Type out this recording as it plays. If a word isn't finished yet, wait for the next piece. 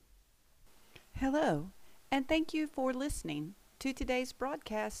Hello, and thank you for listening to today's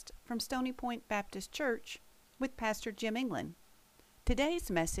broadcast from Stony Point Baptist Church with Pastor Jim England. Today's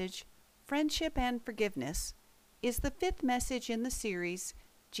message, Friendship and Forgiveness, is the fifth message in the series,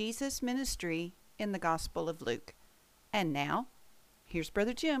 Jesus' Ministry in the Gospel of Luke. And now, here's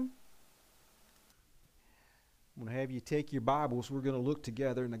Brother Jim. I'm going to have you take your Bibles. We're going to look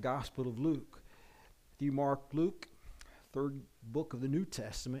together in the Gospel of Luke. Matthew, Mark, Luke, third book of the New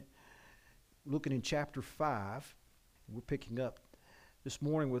Testament, looking in chapter 5. We're picking up this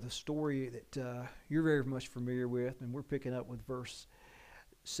morning with a story that you're very much familiar with, and we're picking up with verse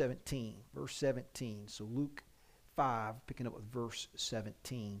 17. Verse 17. So Luke 5, picking up with verse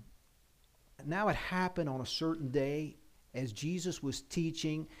 17. Now it happened on a certain day, as Jesus was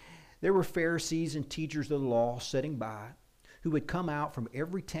teaching, there were Pharisees and teachers of the law sitting by, who had come out from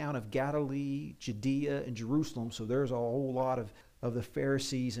every town of Galilee, Judea, and Jerusalem. So there's a whole lot of the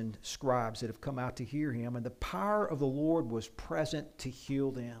Pharisees and scribes that have come out to hear him. And the power of the Lord was present to heal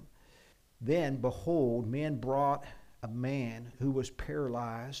them. Then, behold, men brought a man who was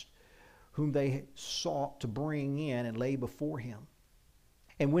paralyzed, whom they sought to bring in and lay before him.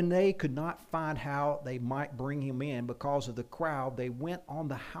 And when they could not find how they might bring him in because of the crowd, they went on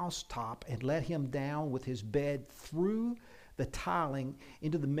the housetop and let him down with his bed through the tiling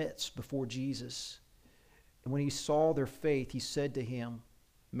into the midst before Jesus. And when he saw their faith, he said to him,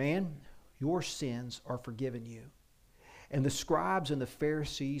 "Man, your sins are forgiven you." And the scribes and the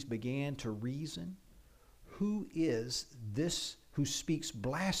Pharisees began to reason, "Who is this who speaks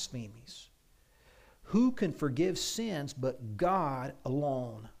blasphemies? Who can forgive sins but God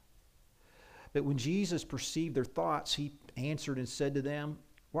alone?" But when Jesus perceived their thoughts, he answered and said to them,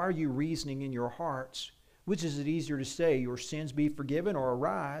 "Why are you reasoning in your hearts? Which is it easier to say, 'Your sins be forgiven,' or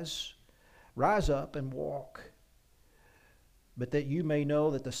rise up and walk? But that you may know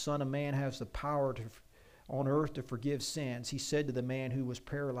that the Son of Man has the power on earth to forgive sins," he said to the man who was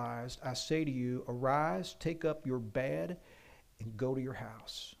paralyzed, "I say to you, arise, take up your bed, and go to your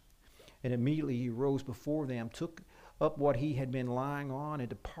house." And immediately he rose before them, took up what he had been lying on, and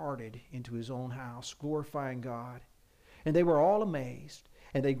departed into his own house, glorifying God. And they were all amazed,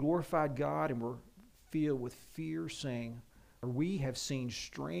 and they glorified God and were filled with fear, saying, "We have seen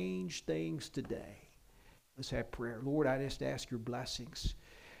strange things today." Let's have prayer. Lord, I just ask your blessings.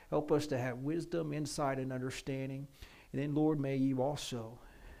 Help us to have wisdom, insight, and understanding. And then, Lord, may you also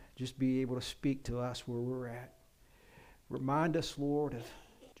just be able to speak to us where we're at. Remind us, Lord, of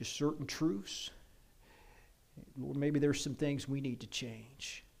just certain truths. Lord, maybe there's some things we need to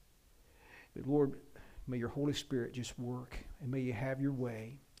change. But Lord, may your Holy Spirit just work, and may you have your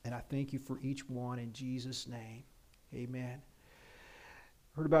way. And I thank you for each one in Jesus' name. Amen.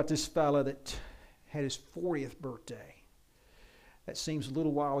 Heard about this fella that had his 40th birthday. That seems a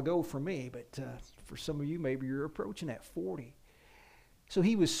little while ago for me, but for some of you, maybe you're approaching that 40. So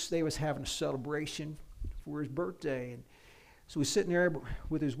they was having a celebration for his birthday, and so he's sitting there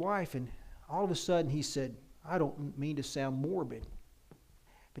with his wife, and all of a sudden he said, I don't mean to sound morbid,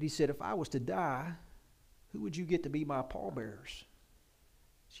 but he said, "If I was to die, who would you get to be my pallbearers?"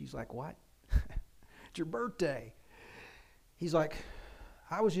 She's like, "What?" "It's your birthday." He's like,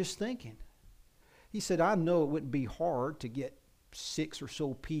 "I was just thinking." He said, "I know it wouldn't be hard to get 6 or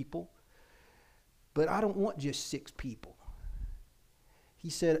so people, but I don't want just 6 people." He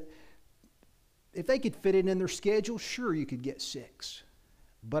said, "If they could fit it in their schedule, sure, you could get 6.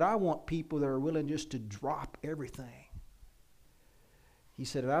 But I want people that are willing just to drop everything." He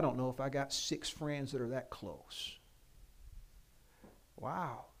said, "I don't know if I got 6 friends that are that close."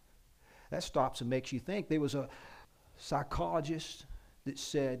 Wow. That stops and makes you think. There was a psychologist that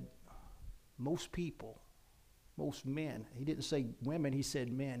said most people, most men, he didn't say women, he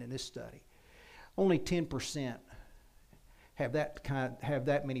said men in this study, only 10% have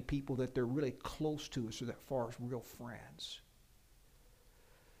that many people that they're really close to us or that far as real friends.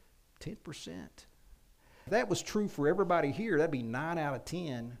 10%. If that was true for everybody here, that'd be 9 out of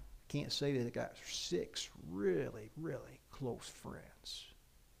 10. Can't say that they got 6 really, really close friends.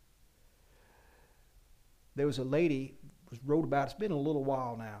 There was a lady wrote about, it's been a little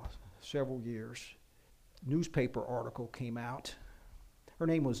while now, several years. Newspaper article came out. Her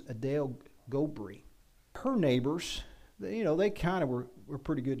name was Adele Gobry. Her neighbors, they kind of were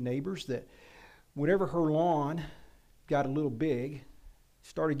pretty good neighbors, that whenever her lawn got a little big,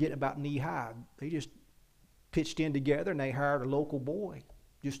 started getting about knee high, they just pitched in together and they hired a local boy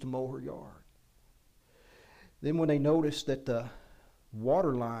just to mow her yard. Then when they noticed that the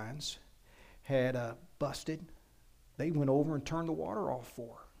water lines had busted, they went over and turned the water off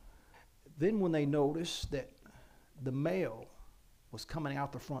for her. Then when they noticed that the mail was coming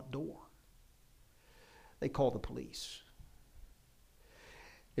out the front door, they called the police.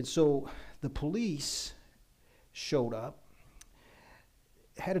 And so the police showed up,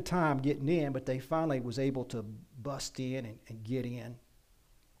 had a time getting in, but they finally was able to bust in and get in.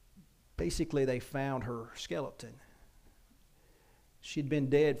 Basically, they found her skeleton. She'd been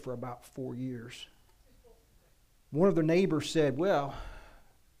dead for about 4 years. One of the neighbors said, well,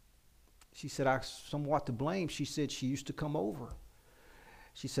 she said, I'm somewhat to blame. She said she used to come over.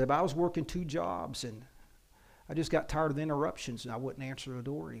 She said, I was working 2 jobs, and I just got tired of the interruptions, and I wouldn't answer the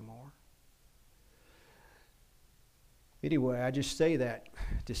door anymore. Anyway, I just say that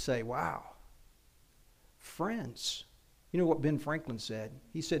to say, wow, friends. You know what Ben Franklin said?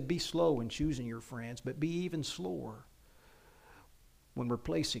 He said, be slow in choosing your friends, but be even slower when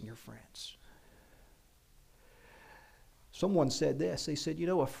replacing your friends. Someone said this. They said,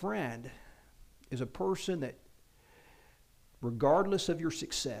 a friend is a person that, regardless of your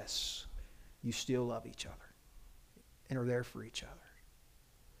success, you still love each other and are there for each other.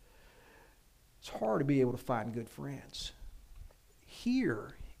 It's hard to be able to find good friends.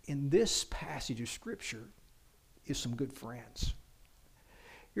 Here, in this passage of Scripture, is some good friends.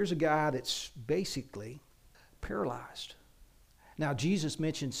 Here's a guy that's basically paralyzed. Now, Jesus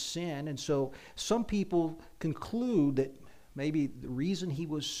mentions sin, and so some people conclude that maybe the reason he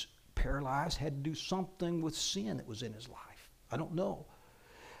was paralyzed had to do something with sin that was in his life. I don't know.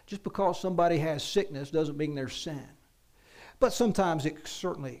 Just because somebody has sickness doesn't mean there's sin. But sometimes it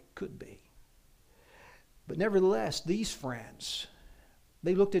certainly could be. But nevertheless, these friends,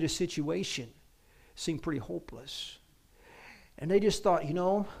 they looked at a situation, seemed pretty hopeless. And they just thought,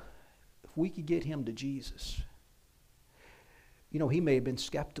 if we could get him to Jesus. He may have been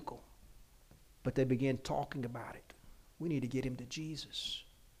skeptical, but they began talking about it. We need to get him to Jesus.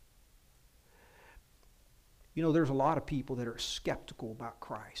 There's a lot of people that are skeptical about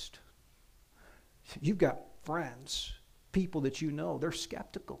Christ. You've got friends, people that they're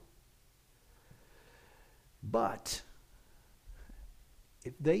skeptical. But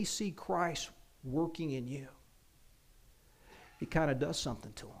if they see Christ working in you, it kind of does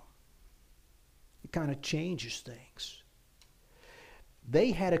something to them. It kind of changes things.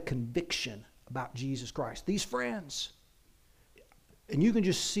 They had a conviction about Jesus Christ. These friends, and you can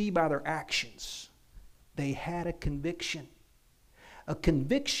just see by their actions, they had a conviction. A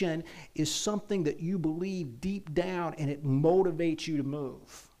conviction is something that you believe deep down and it motivates you to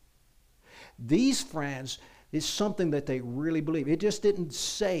move. These friends is something that they really believe. It just didn't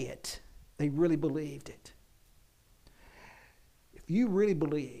say it. They really believed it. If you really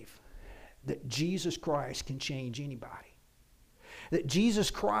believe that Jesus Christ can change anybody, that Jesus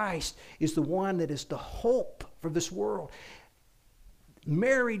Christ is the one that is the hope for this world,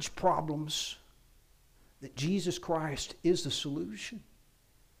 marriage problems, that Jesus Christ is the solution.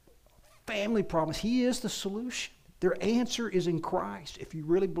 Family problems, he is the solution. Their answer is in Christ, if you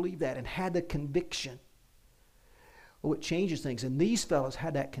really believe that and had the conviction. Oh, it changes things. And these fellows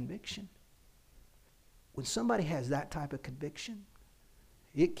had that conviction. When somebody has that type of conviction,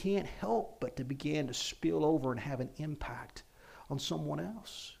 it can't help but to begin to spill over and have an impact on someone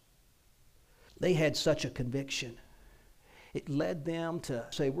else. They had such a conviction. It led them to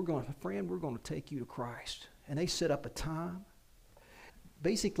say, we're going to take you to Christ. And they set up a time.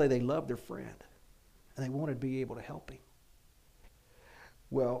 Basically, they loved their friend, and they wanted to be able to help him.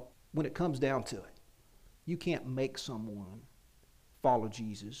 Well, when it comes down to it, you can't make someone follow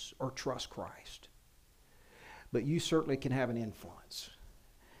Jesus or trust Christ. But you certainly can have an influence.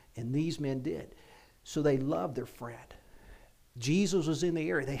 And these men did. So they loved their friend. Jesus was in the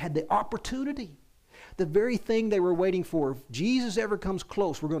area. They had the opportunity. The very thing they were waiting for. If Jesus ever comes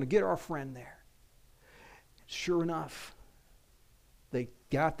close, we're going to get our friend there. Sure enough, they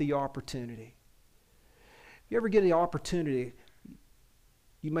got the opportunity. If you ever get the opportunity,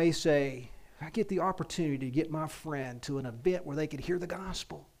 you may say, I get the opportunity to get my friend to an event where they could hear the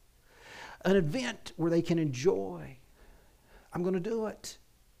gospel. An event where they can enjoy. I'm going to do it.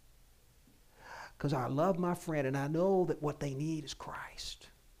 Because I love my friend and I know that what they need is Christ.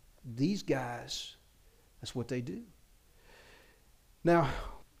 These guys, that's what they do. Now,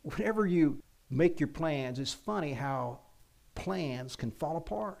 whenever you make your plans, it's funny how plans can fall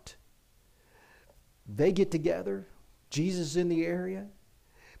apart. They get together. Jesus is in the area.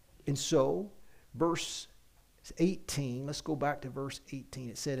 And so, verse 18, let's go back to verse 18.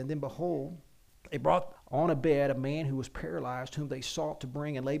 It said, and then behold, they brought on a bed a man who was paralyzed, whom they sought to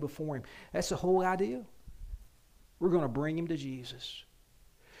bring and lay before him. That's the whole idea. We're going to bring him to Jesus.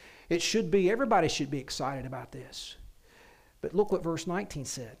 It should be, everybody should be excited about this. But look what verse 19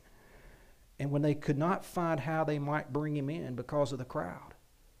 said. And when they could not find how they might bring him in because of the crowd,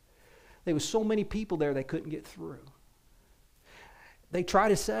 There was so many people there they couldn't get through. They try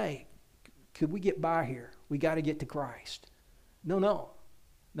to say, could we get by here? We got to get to Christ. No,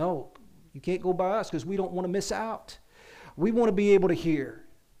 you can't go by us because we don't want to miss out. We want to be able to hear.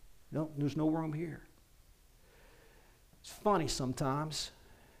 No, there's no room here. It's funny sometimes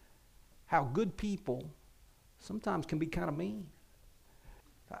how good people sometimes can be kind of mean.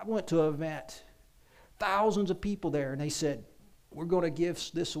 I went to an event, thousands of people there, and they said, we're going to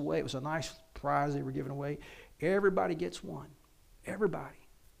give this away. It was a nice prize they were giving away. Everybody gets one. Everybody.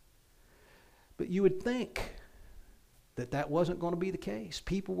 But you would think that that wasn't going to be the case.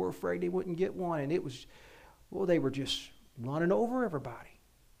 People were afraid they wouldn't get one, and it was, well, they were just running over everybody.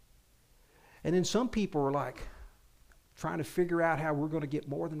 And then some people were like trying to figure out how we're going to get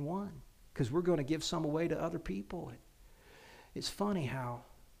more than one because we're going to give some away to other people. It's funny how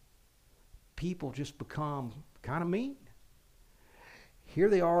people just become kind of mean. Here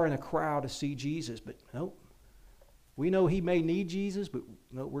they are in a crowd to see Jesus, but nope. We know he may need Jesus, but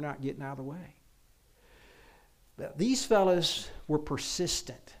no, we're not getting out of the way. But these fellas were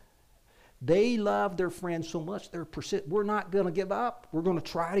persistent. They loved their friend so much, they're persistent. We're not going to give up. We're going to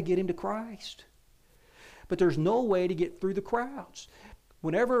try to get him to Christ. But there's no way to get through the crowds.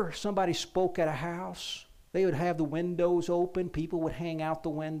 Whenever somebody spoke at a house, they would have the windows open. People would hang out the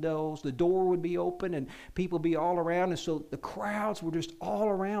windows. The door would be open and people would be all around. And so the crowds were just all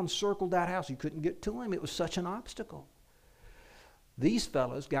around, circled that house. You couldn't get to them. It was such an obstacle. These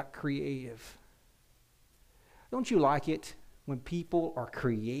fellows got creative. Don't you like it when people are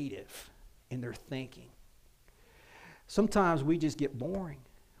creative in their thinking? Sometimes we just get boring.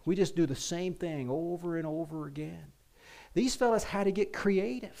 We just do the same thing over and over again. These fellows had to get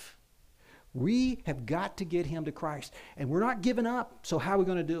creative. We have got to get him to Christ. And we're not giving up, so how are we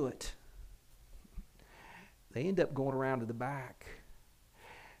going to do it? They end up going around to the back.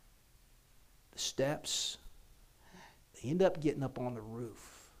 The steps. They end up getting up on the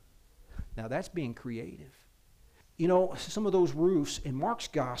roof. Now that's being creative. You know, some of those roofs, in Mark's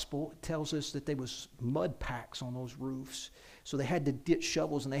gospel, it tells us that there was mud packs on those roofs. So they had to get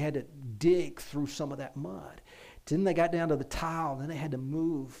shovels and they had to dig through some of that mud. Then they got down to the tile, and then they had to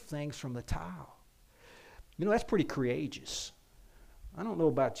move things from the tile. You know, that's pretty courageous. I don't know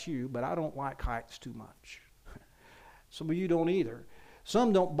about you, but I don't like heights too much. Some of you don't either.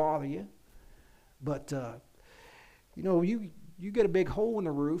 Some don't bother you. But, you know, you get a big hole in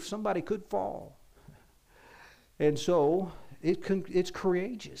the roof, somebody could fall. And so it's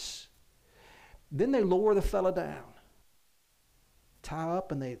courageous. Then they lower the fella down. Tie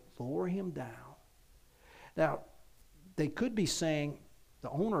up and they lower him down. Now, they could be saying the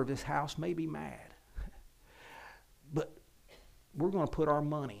owner of this house may be mad, but we're going to put our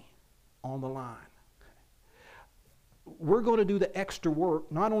money on the line. We're going to do the extra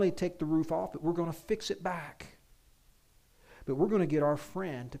work, not only take the roof off, but we're going to fix it back. But we're going to get our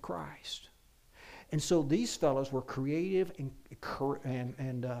friend to Christ. And so these fellows were creative and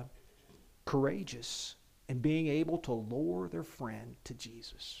courageous in being able to lure their friend to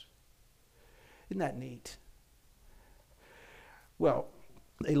Jesus. Isn't that neat? Well,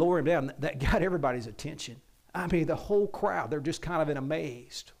 they lower him down. That got everybody's attention. I mean, the whole crowd, they're just kind of in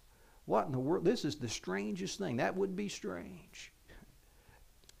amazed. What in the world? This is the strangest thing. That would be strange.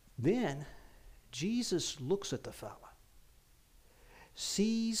 Then Jesus looks at the fella,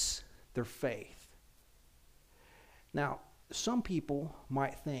 sees their faith. Now, some people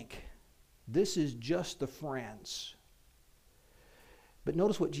might think this is just the friends. But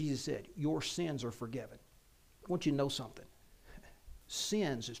notice what Jesus said. Your sins are forgiven. I want you to know something.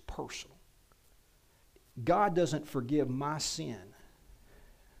 Sins is personal. God doesn't forgive my sin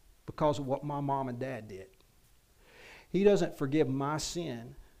because of what my mom and dad did. He doesn't forgive my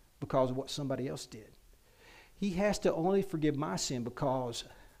sin because of what somebody else did. He has to only forgive my sin because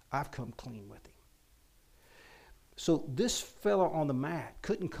I've come clean with him. So this fellow on the mat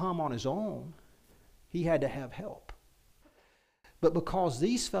couldn't come on his own. He had to have help. But because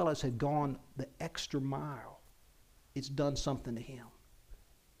these fellows had gone the extra mile, it's done something to him.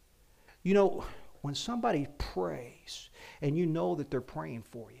 You know, when somebody prays and you know that they're praying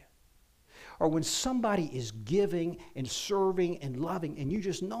for you, or when somebody is giving and serving and loving and you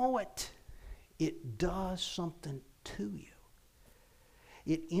just know it, it does something to you.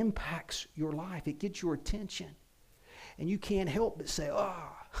 It impacts your life. It gets your attention. And you can't help but say,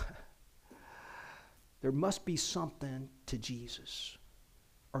 there must be something to Jesus,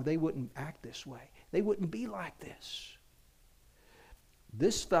 or they wouldn't act this way. They wouldn't be like this.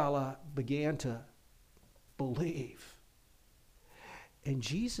 This fella began to believe. And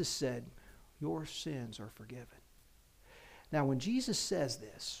Jesus said, your sins are forgiven. Now, when Jesus says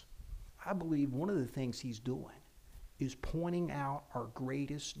this, I believe one of the things he's doing is pointing out our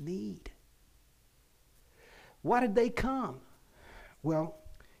greatest need. Why did they come? Well,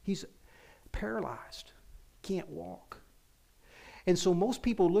 he's paralyzed, can't walk. And so most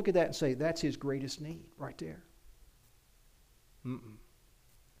people look at that and say, that's his greatest need right there. Mm-mm.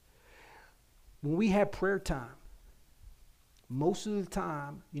 When we have prayer time, most of the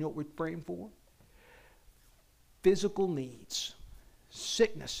time, you know what we're praying for? Physical needs,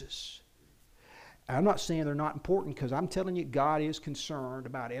 sicknesses. I'm not saying they're not important, because I'm telling you, God is concerned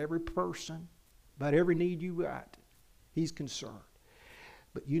about every person, about every need you got. He's concerned.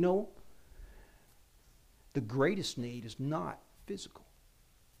 But you know, the greatest need is not physical.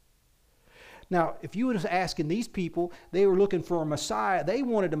 Now, if you were asking these people, they were looking for a Messiah. They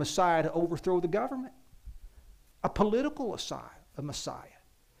wanted a Messiah to overthrow the government, a political Messiah.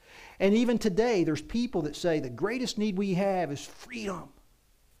 And even today, there's people that say the greatest need we have is freedom.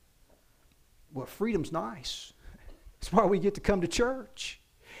 Well, freedom's nice. That's why we get to come to church.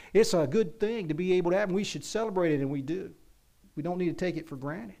 It's a good thing to be able to have, and we should celebrate it, and we do. We don't need to take it for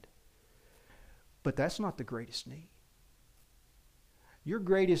granted. But that's not the greatest need. Your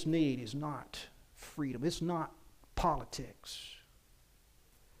greatest need is not freedom. It's not politics.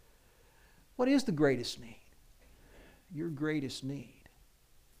 What is the greatest need? Your greatest need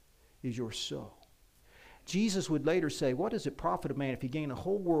is your soul. Jesus would later say, what does it profit a man if he gain the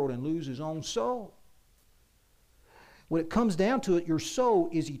whole world and lose his own soul? When it comes down to it, your soul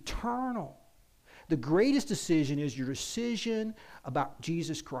is eternal. The greatest decision is your decision about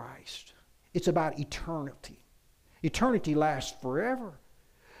Jesus Christ. It's about eternity. Eternity lasts forever.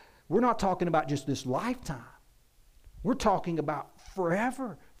 We're not talking about just this lifetime. We're talking about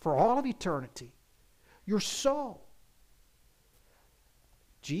forever, for all of eternity. Your soul.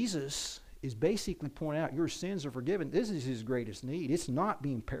 Jesus is basically pointing out your sins are forgiven. This is his greatest need. It's not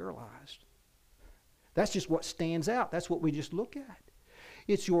being paralyzed. That's just what stands out. That's what we just look at.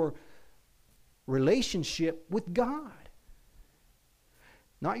 It's your relationship with God.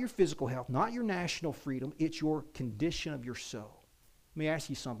 Not your physical health, not your national freedom. It's your condition of your soul. Let me ask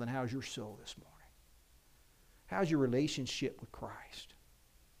you something. How's your soul this morning? How's your relationship with Christ?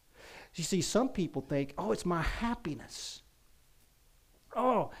 You see, some people think, oh, it's my happiness.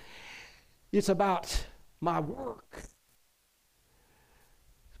 Oh, it's about my work. It's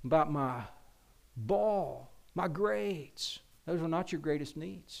about my ball, my grades. Those are not your greatest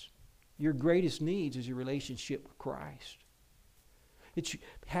needs. Your greatest needs is your relationship with Christ. It's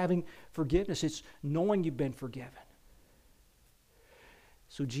having forgiveness. It's knowing you've been forgiven.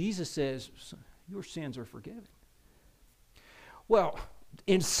 So Jesus says, your sins are forgiven. Well,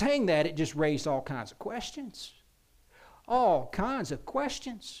 in saying that, it just raised all kinds of questions. All kinds of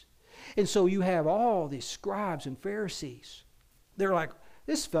questions. And so you have all these scribes and Pharisees. They're like,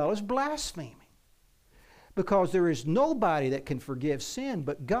 this fellow's blaspheming. Because there is nobody that can forgive sin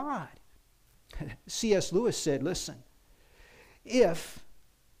but God. C.S. Lewis said, listen, if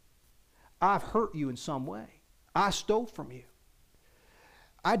I've hurt you in some way, I stole from you,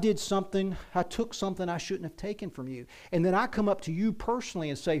 I did something, I took something I shouldn't have taken from you, and then I come up to you personally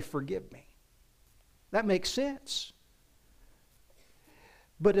and say, forgive me. That makes sense.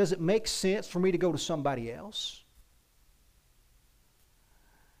 But does it make sense for me to go to somebody else?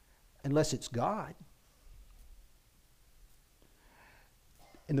 Unless it's God.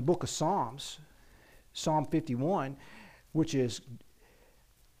 In the book of Psalms, Psalm 51, which is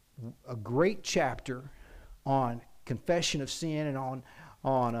a great chapter on confession of sin and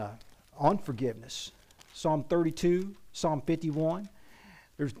on forgiveness. Psalm 32, Psalm 51.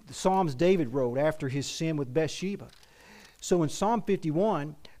 There's the Psalms David wrote after his sin with Bathsheba. So in Psalm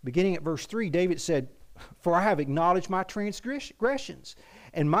 51, beginning at verse 3, David said, for I have acknowledged my transgressions,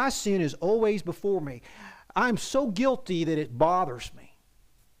 and my sin is always before me. I am so guilty that it bothers me.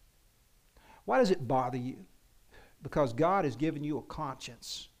 Why does it bother you? Because God has given you a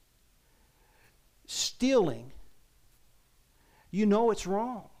conscience. Stealing, you know it's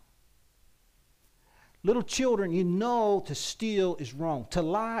wrong. Little children, you know to steal is wrong. To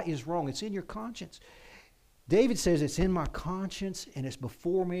lie is wrong. It's in your conscience. David says it's in my conscience and it's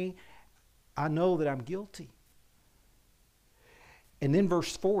before me. I know that I'm guilty. And then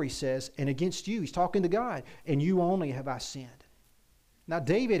verse 4 he says, and against you, he's talking to God, and you only have I sinned. Now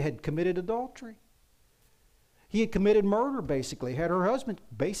David had committed adultery. He had committed murder basically, had her husband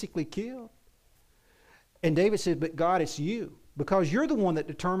basically killed. And David said, but God, it's you. Because you're the one that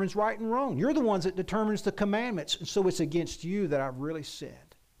determines right and wrong. You're the ones that determines the commandments. And so it's against you that I've really sinned.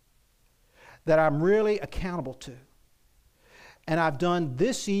 That I'm really accountable to. And I've done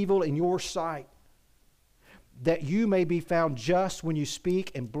this evil in your sight. that you may be found just when you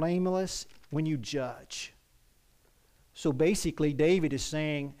speak and blameless when you judge. So basically, David is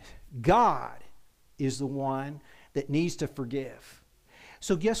saying God is the one that needs to forgive.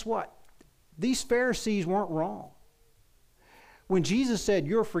 So guess what? These Pharisees weren't wrong. When Jesus said,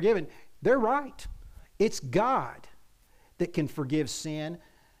 you're forgiven, they're right. It's God that can forgive sin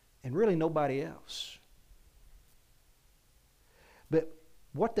and really nobody else. But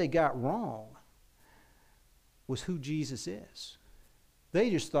what they got wrong was who Jesus is. They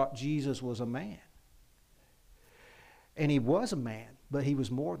just thought Jesus was a man. And he was a man, but he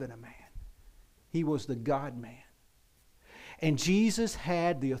was more than a man. He was the God-man. And Jesus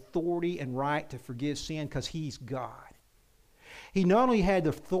had the authority and right to forgive sin because he's God. He not only had the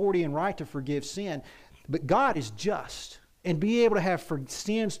authority and right to forgive sin, but God is just. And be able to have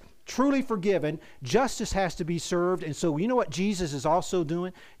sins truly forgiven, justice has to be served. And so you know what Jesus is also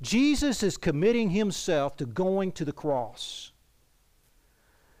doing? Jesus is committing himself to going to the cross.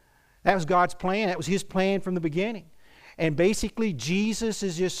 That was God's plan. That was his plan from the beginning. And basically Jesus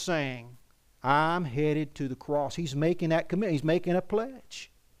is just saying, I'm headed to the cross. He's making that commitment. He's making a pledge.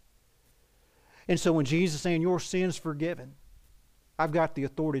 And so when Jesus is saying, your sin's forgiven, I've got the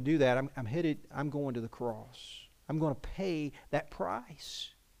authority to do that. I'm going to the cross. I'm going to pay that price.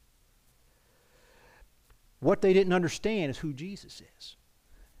 What they didn't understand is who Jesus is.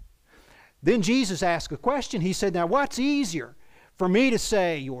 Then Jesus asked a question. He said, now what's easier? For me to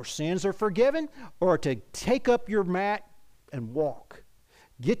say your sins are forgiven, or to take up your mat and walk?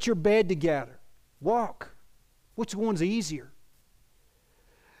 Get your bed together. Walk. Which one's easier?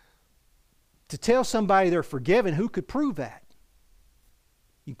 To tell somebody they're forgiven, who could prove that?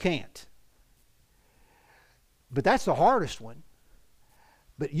 You can't. But that's the hardest one.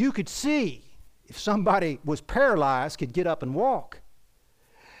 But you could see if somebody was paralyzed, could get up and walk.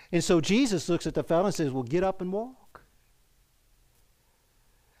 And so Jesus looks at the fellow and says, well, get up and walk.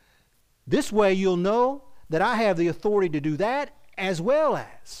 This way you'll know that I have the authority to do that as well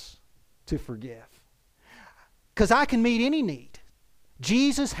as to forgive. Because I can meet any need.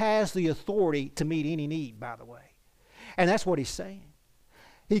 Jesus has the authority to meet any need, by the way. And that's what he's saying.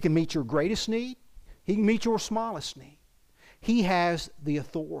 He can meet your greatest need. He can meet your smallest need. He has the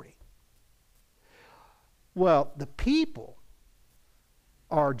authority. Well, the people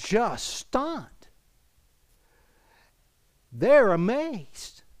are just stunned. They're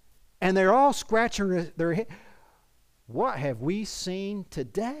amazed. And they're all scratching their head. What have we seen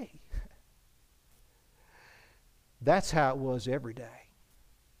today? That's how it was every day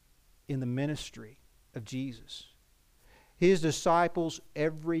in the ministry of Jesus. His disciples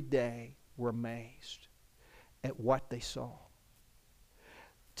every day were amazed at what they saw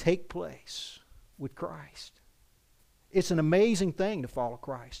take place with Christ. It's an amazing thing to follow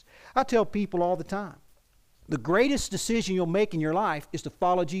Christ. I tell people all the time, the greatest decision you'll make in your life is to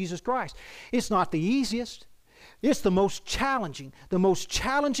follow Jesus Christ. It's not the easiest. It's the most challenging. The most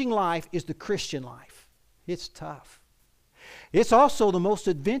challenging life is the Christian life. It's tough. It's also the most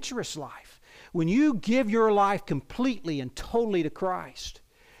adventurous life. When you give your life completely and totally to Christ,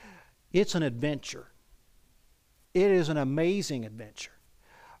 it's an adventure. It is an amazing adventure.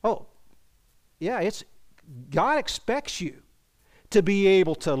 Oh, yeah, God expects you to be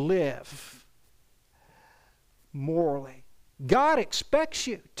able to live morally. God expects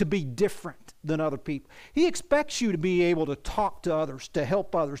you to be different than other people. He expects you to be able to talk to others, to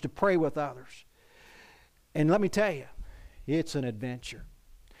help others, to pray with others. And let me tell you, it's an adventure.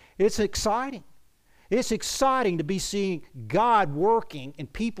 It's exciting. It's exciting to be seeing God working in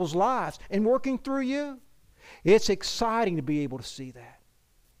people's lives and working through you. It's exciting to be able to see that.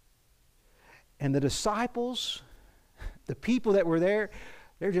 And the disciples, the people that were there,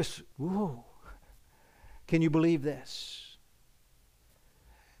 they're just, whoa. Can you believe this?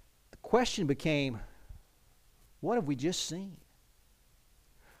 The question became, what have we just seen?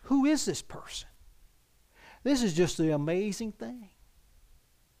 Who is this person? This is just the amazing thing.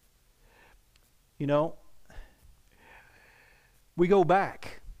 You know, we go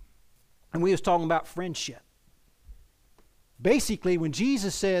back and we was talking about friendship. Basically, when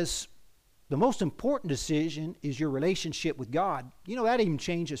Jesus says the most important decision is your relationship with God, you know, that even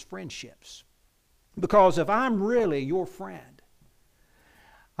changes friendships. Because if I'm really your friend,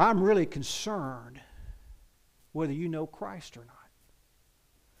 I'm really concerned whether you know Christ or not.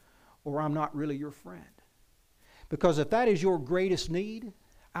 Or I'm not really your friend. Because if that is your greatest need,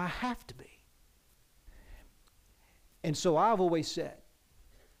 I have to be. And so I've always said,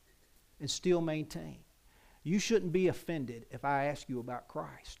 and still maintain, you shouldn't be offended if I ask you about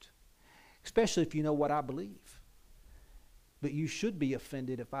Christ. Especially if you know what I believe. But you should be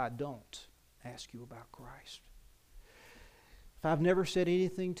offended if I don't. ask you about Christ. If I've never said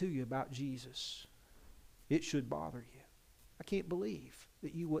anything to you about Jesus, it should bother you. I can't believe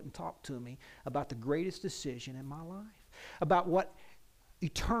that you wouldn't talk to me about the greatest decision in my life, about what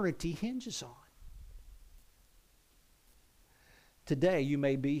eternity hinges on. Today you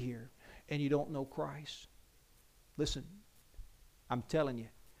may be here and you don't know Christ. Listen, I'm telling you,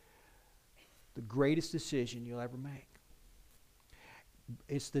 the greatest decision you'll ever make.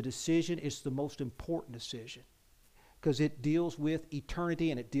 It's the most important decision because it deals with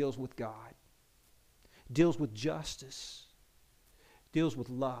eternity and it deals with God. It deals with justice. It deals with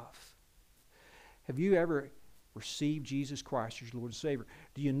love. Have you ever received Jesus Christ as your Lord and Savior?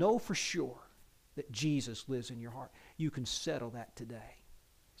 Do you know for sure that Jesus lives in your heart? You can settle that today.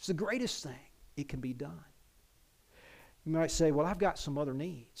 It's the greatest thing. It can be done. You might say, well, I've got some other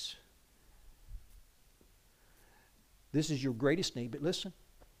needs. This is your greatest need, but listen,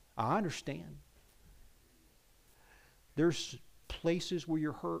 I understand. There's places where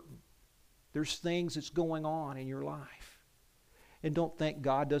you're hurting. There's things that's going on in your life. And don't think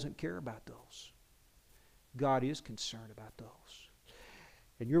God doesn't care about those. God is concerned about those.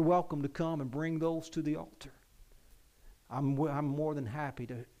 And you're welcome to come and bring those to the altar. I'm more than happy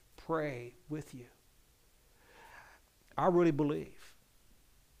to pray with you. I really believe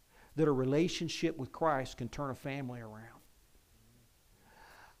that a relationship with Christ can turn a family around.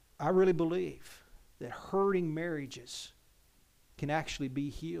 I really believe that hurting marriages can actually be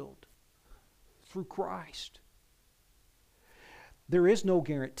healed through Christ. There is no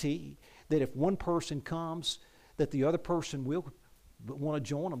guarantee that if one person comes, that the other person will want to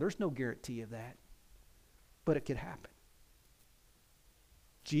join them. There's no guarantee of that. But it could happen.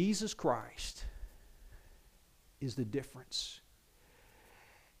 Jesus Christ is the difference.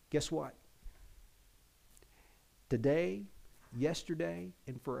 Guess what? Today, yesterday,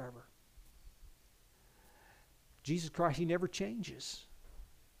 and forever. Jesus Christ, He never changes.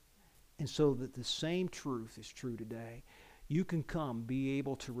 And so that the same truth is true today. You can come, be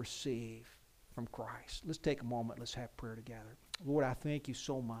able to receive from Christ. Let's take a moment. Let's have prayer together. Lord, I thank you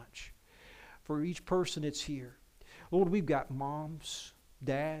so much for each person that's here. Lord, we've got moms,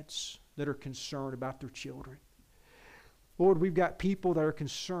 dads that are concerned about their children. Lord, we've got people that are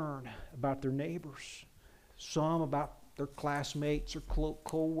concerned about their neighbors, some about their classmates or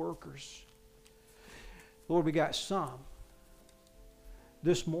co-workers. Lord, we got some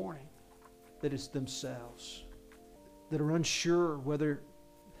this morning that it's themselves, that are unsure whether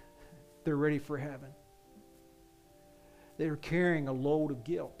they're ready for heaven. They are carrying a load of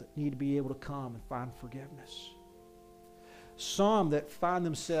guilt that need to be able to come and find forgiveness. Some that find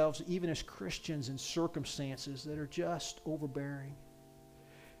themselves, even as Christians, in circumstances that are just overbearing,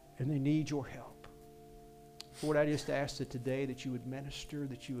 and they need your help. Lord, I just ask that today that you would minister,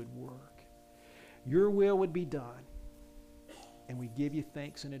 that you would work. Your will would be done, and we give you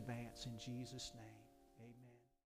thanks in advance in Jesus' name.